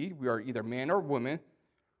identity. We are either man or woman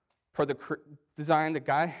per the design that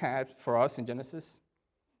God had for us in Genesis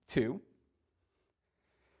 2.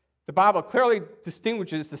 The Bible clearly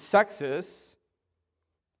distinguishes the sexes,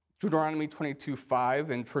 Deuteronomy 22:5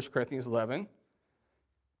 and 1 Corinthians 11.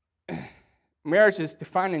 Marriage is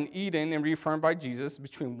defined in Eden and reaffirmed by Jesus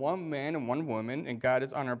between one man and one woman, and God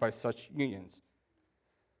is honored by such unions.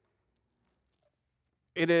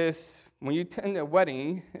 It is, when you attend a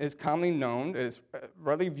wedding, it is commonly known, it is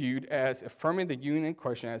rarely viewed as affirming the union in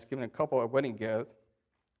question as giving a couple a wedding gift,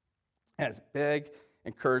 as Begg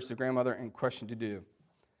encouraged the grandmother in question to do.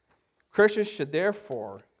 Christians should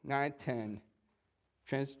therefore not attend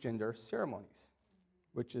transgender ceremonies,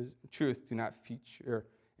 which is, in truth, do not feature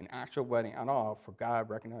an actual wedding at all, for God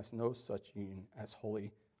recognizes no such union as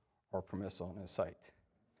holy or permissible in His sight.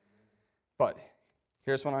 But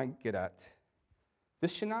here's what I get at.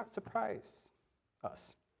 This should not surprise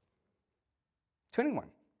us, to anyone.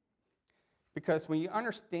 Because when you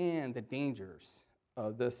understand the dangers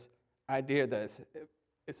of this idea that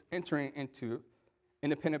it's entering into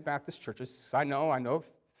independent Baptist churches, I know a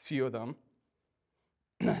few of them,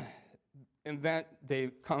 they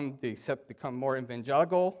become more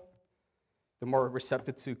evangelical, they're more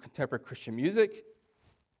receptive to contemporary Christian music,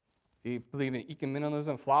 they believe in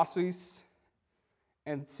ecumenism philosophies,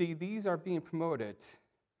 and see, these are being promoted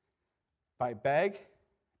by Begg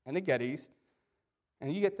and the Gettys,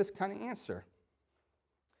 and you get this kind of answer.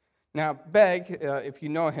 Now, Begg, if you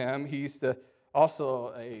know him, he's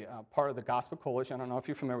also a part of the Gospel Coalition. I don't know if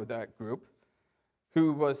you're familiar with that group,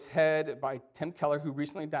 who was headed by Tim Keller, who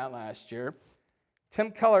recently died last year. Tim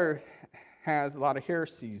Keller has a lot of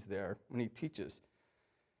heresies there when he teaches.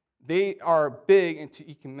 They are big into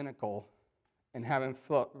ecumenical and having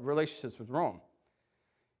relationships with Rome.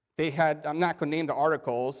 They had, I'm not going to name the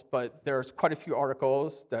articles, but there's quite a few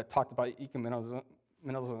articles that talked about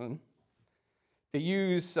ecumenism. They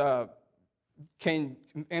use, can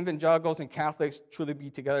evangelicals and Catholics truly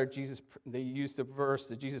be together? They use the verse,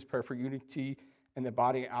 the Jesus prayer for unity in the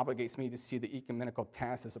body obligates me to see the ecumenical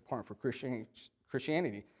task as important for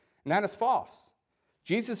Christianity. And that is false.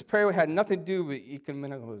 Jesus' prayer had nothing to do with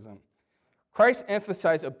ecumenicalism. Christ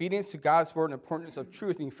emphasized obedience to God's word and importance of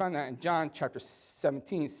truth, and you find that in John chapter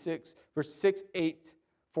 17, verse 6, 8,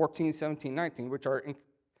 14, 17, 19, which are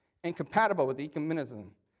incompatible with ecumenism.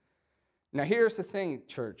 Now here's the thing,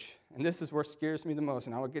 church, and this is what scares me the most,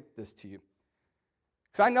 and I will get this to you.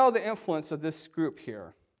 Because I know the influence of this group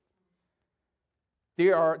here.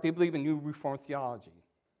 They believe in New Reformed theology.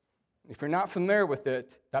 If you're not familiar with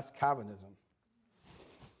it, that's Calvinism.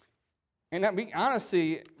 And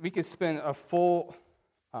honestly, we could spend a full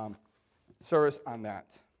service on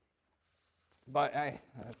that. but I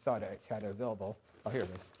thought I had it available. Oh, here it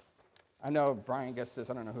is. I know Brian gets this.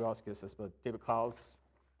 I don't know who else gets this, but David Cloud's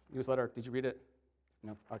newsletter. Did you read it?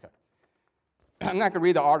 No? Okay. I'm not going to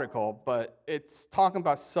read the article, but it's talking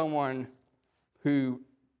about someone who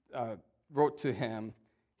wrote to him.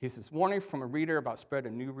 He says, warning from a reader about spread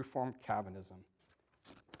of new Reformed Calvinism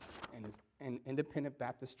in independent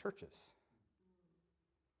Baptist churches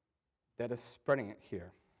that is spreading it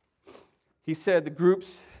here. He said the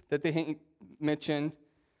groups that they mentioned,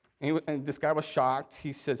 and this guy was shocked.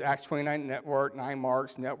 He says Acts 29 Network, 9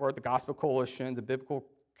 Marks Network, the Gospel Coalition, the Biblical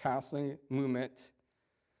Counseling Movement,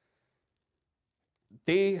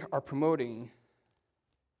 they are promoting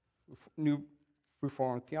new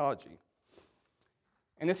Reformed theology.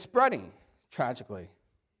 And it's spreading, tragically.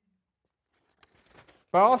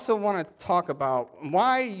 But I also want to talk about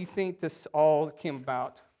why you think this all came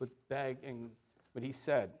about with Begg and what he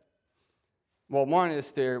said. Well, one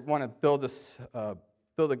is they want to build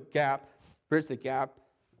a gap, bridge the gap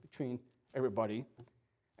between everybody.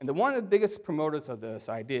 And one of the biggest promoters of this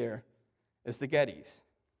idea is the Gettys.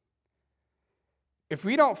 If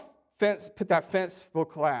we don't put that fence, we'll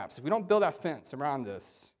collapse. If we don't build that fence around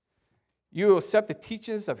this, you will accept the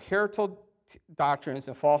teachings of heretical doctrines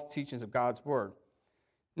and false teachings of God's word.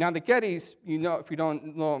 Now, the Gettys, you know, if you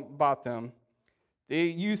don't know about them,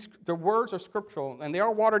 their words are scriptural, and they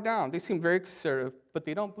are watered down. They seem very conservative, but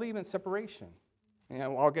they don't believe in separation.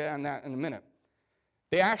 I'll get on that in a minute.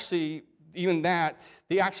 They actually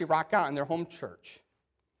rock out in their home church.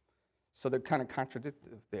 So they're kind of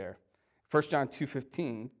contradictory there. 1 John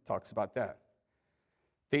 2:15 talks about that.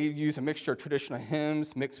 They use a mixture of traditional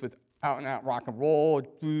hymns mixed with out-and-out rock and roll,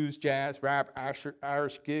 blues, jazz, rap,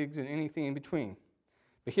 Irish gigs, and anything in between.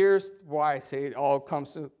 But here's why I say it all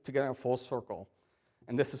comes together in full circle.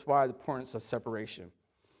 And this is why the importance of separation.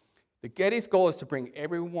 The Gettys' goal is to bring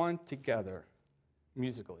everyone together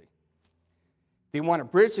musically. They want to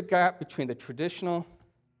bridge the gap between the traditional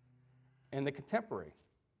and the contemporary.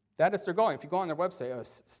 That is their goal. If you go on their website, it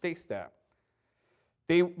states that.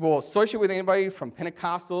 They will associate with anybody from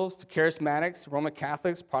Pentecostals to Charismatics, Roman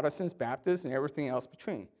Catholics, Protestants, Baptists, and everything else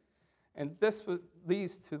between. And this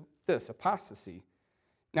leads to this, apostasy.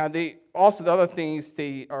 Now, the other things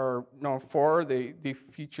they are known for, they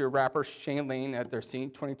feature rapper Shane Lane at their Scene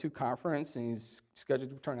 22 conference, and he's scheduled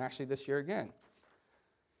to return actually this year again.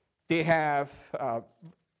 They have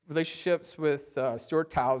relationships with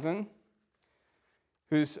Stuart Townsend,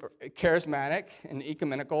 who's charismatic and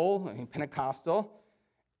ecumenical and Pentecostal,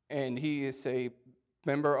 and he is a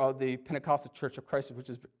member of the Pentecostal Church of Christ, which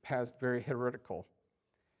has very heretical.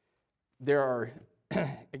 They are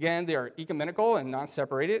ecumenical and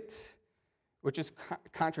non-separated, which is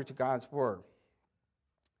contrary to God's word.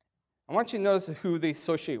 I want you to notice who they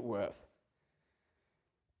associate with.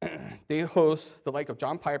 They host the like of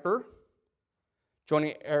John Piper,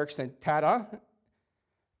 Joni Eareckson Tada,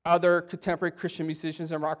 other contemporary Christian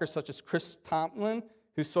musicians and rockers such as Chris Tomlin,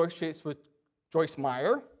 who associates with Joyce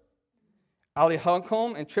Meyer, Ali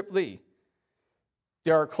Huncombe, and Trip Lee.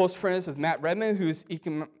 They are close friends with Matt Redman, who's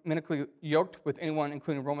ecumenically yoked with anyone,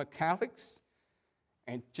 including Roman Catholics.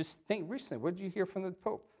 And just think recently, what did you hear from the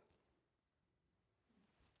Pope?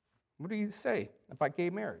 What did he say about gay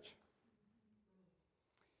marriage?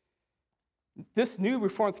 This new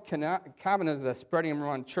Reformed Calvinism that's spreading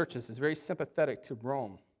around churches is very sympathetic to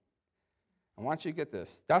Rome. I want you to get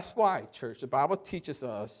this. That's why, church, the Bible teaches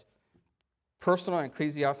us personal and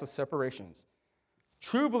ecclesiastical separations.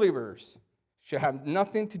 True believers should have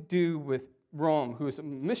nothing to do with Rome, who is a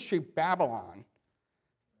mystery Babylon,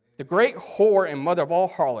 the great whore and mother of all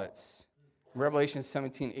harlots, Revelation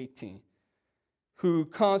 17:18, who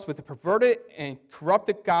comes with a perverted and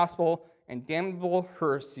corrupted gospel and damnable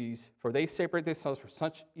heresies, for they separate themselves from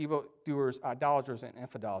such evildoers, idolaters, and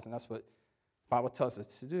infidels. And that's what the Bible tells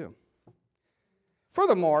us to do.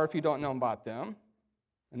 Furthermore, if you don't know about them,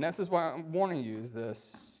 and this is why I'm warning you, is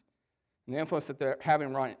this, and the influence that they're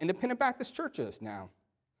having around independent Baptist churches now.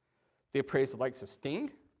 They praise the likes of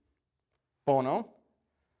Sting, Bono,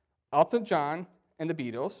 Elton John, and the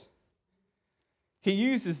Beatles.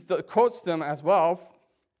 He quotes them as well.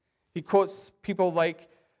 He quotes people like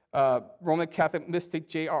Roman Catholic mystic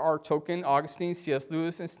J.R.R. Tolkien, Augustine, C.S.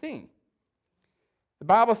 Lewis, and Sting. The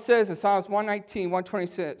Bible says in Psalms 119,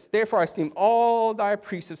 126, therefore I esteem all thy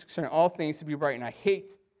precepts concerning all things to be right, and I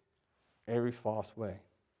hate every false way.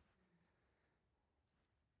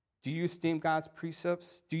 Do you esteem God's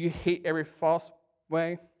precepts? Do you hate every false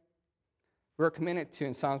way? We're commanded to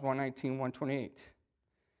in Psalms 119, 128.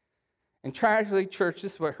 And tragically, church,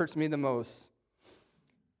 this is what hurts me the most.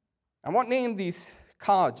 I won't name these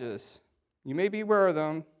colleges. You may be aware of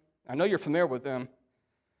them. I know you're familiar with them,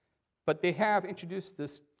 but they have introduced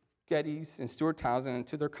this Geddes and Stuart Townsend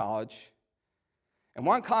to their college. And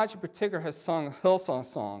one college in particular has sung Hillsong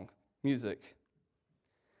song music.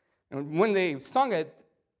 And when they sung it,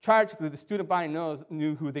 tragically, the student body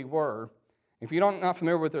knew who they were. If you're not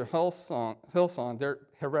familiar with their Hillsong, they're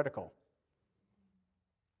heretical.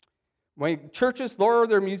 When churches lower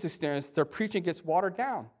their music standards, their preaching gets watered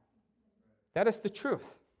down. That is the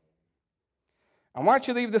truth. I want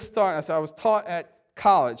you to leave this thought as I was taught at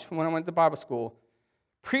college when I went to Bible school.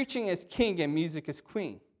 Preaching is king and music is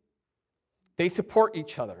queen. They support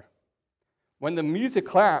each other. When the music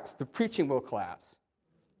collapses, the preaching will collapse.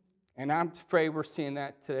 And I'm afraid we're seeing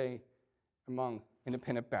that today among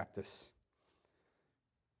independent Baptists.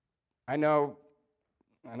 I know,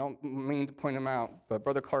 I don't mean to point him out, but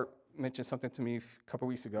Brother Clark mentioned something to me a couple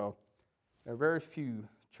weeks ago. There are very few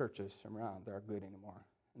churches around that are good anymore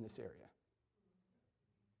in this area.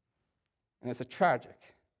 And it's a tragic.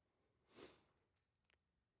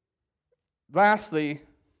 Lastly,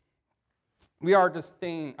 we are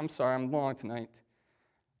disdained. I'm sorry, I'm long tonight.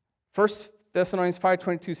 1 Thessalonians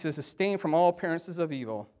 5:22 says, abstain from all appearances of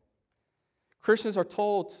evil. Christians are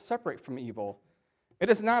told to separate from evil. It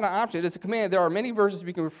is not an option, it is a command. There are many verses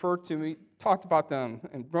we can refer to. We talked about them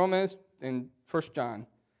in Romans and 1 John.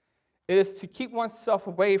 It is to keep oneself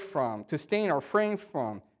away from, to abstain or refrain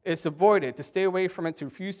from. It's avoid it, to stay away from it, to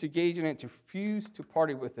refuse to engage in it, to refuse to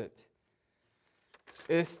party with it.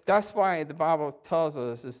 That's why the Bible tells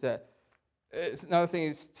us is that it's another thing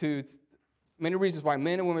is to many reasons why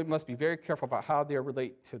men and women must be very careful about how they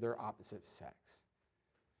relate to their opposite sex.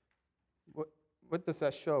 What does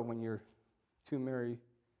that show when you're two married,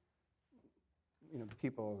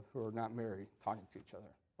 people who are not married talking to each other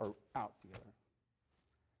or out together?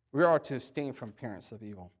 We are to abstain from appearance of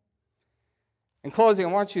evil. In closing, I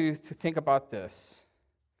want you to think about this.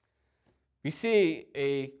 We see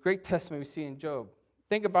a great testimony we see in Job.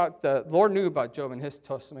 Think about the Lord knew about Job and his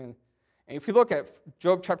testimony. And if you look at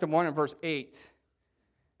Job chapter 1 and verse 8,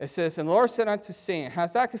 it says, and the Lord said unto Satan,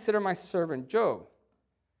 hast thou considered my servant Job?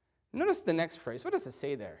 Notice the next phrase. What does it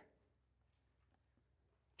say there?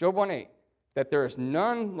 Job 1:8, that there is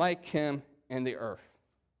none like him in the earth.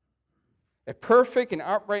 A perfect and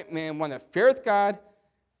upright man, one that feareth God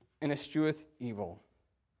and escheweth evil.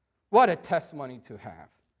 What a testimony to have.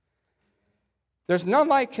 There's none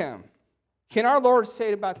like him. Can our Lord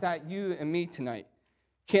say about that, you and me tonight?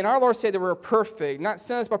 Can our Lord say that we're perfect, not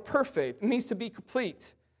sinners, but perfect? It means to be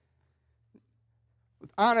complete.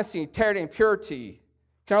 With honesty, integrity, and purity.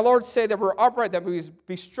 Can our Lord say that we're upright, that we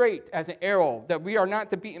be straight as an arrow, that we are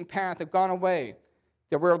not the beaten path, have gone away,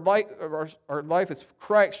 that our life is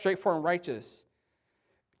correct, straightforward, and righteous?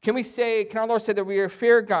 Can our Lord say that we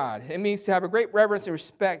fear God? It means to have a great reverence and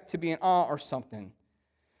respect, to be in awe or something.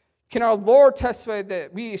 Can our Lord testify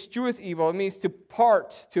that we escheweth evil? It means to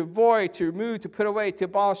part, to avoid, to remove, to put away, to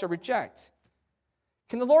abolish, or reject.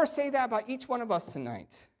 Can the Lord say that about each one of us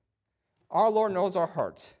tonight? Our Lord knows our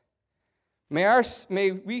heart.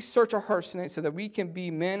 May we search our hearts tonight so that we can be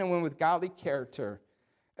men and women with godly character.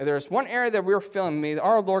 If there's one area that we're feeling, may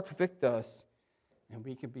our Lord convict us, and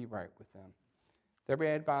we can be right with Him. Every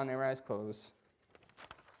head bowed and every eyes closed.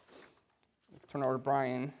 Turn over to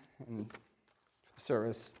Brian and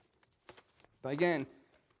service. But again,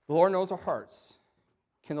 the Lord knows our hearts.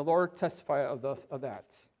 Can the Lord testify of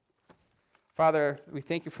that? Father, we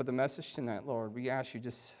thank you for the message tonight, Lord. We ask you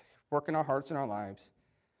just work in our hearts and our lives.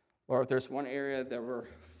 Lord, if there's one area that we're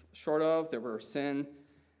short of, that we're sin,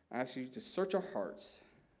 I ask you to search our hearts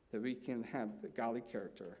that we can have a godly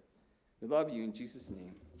character. We love you in Jesus'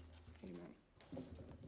 name.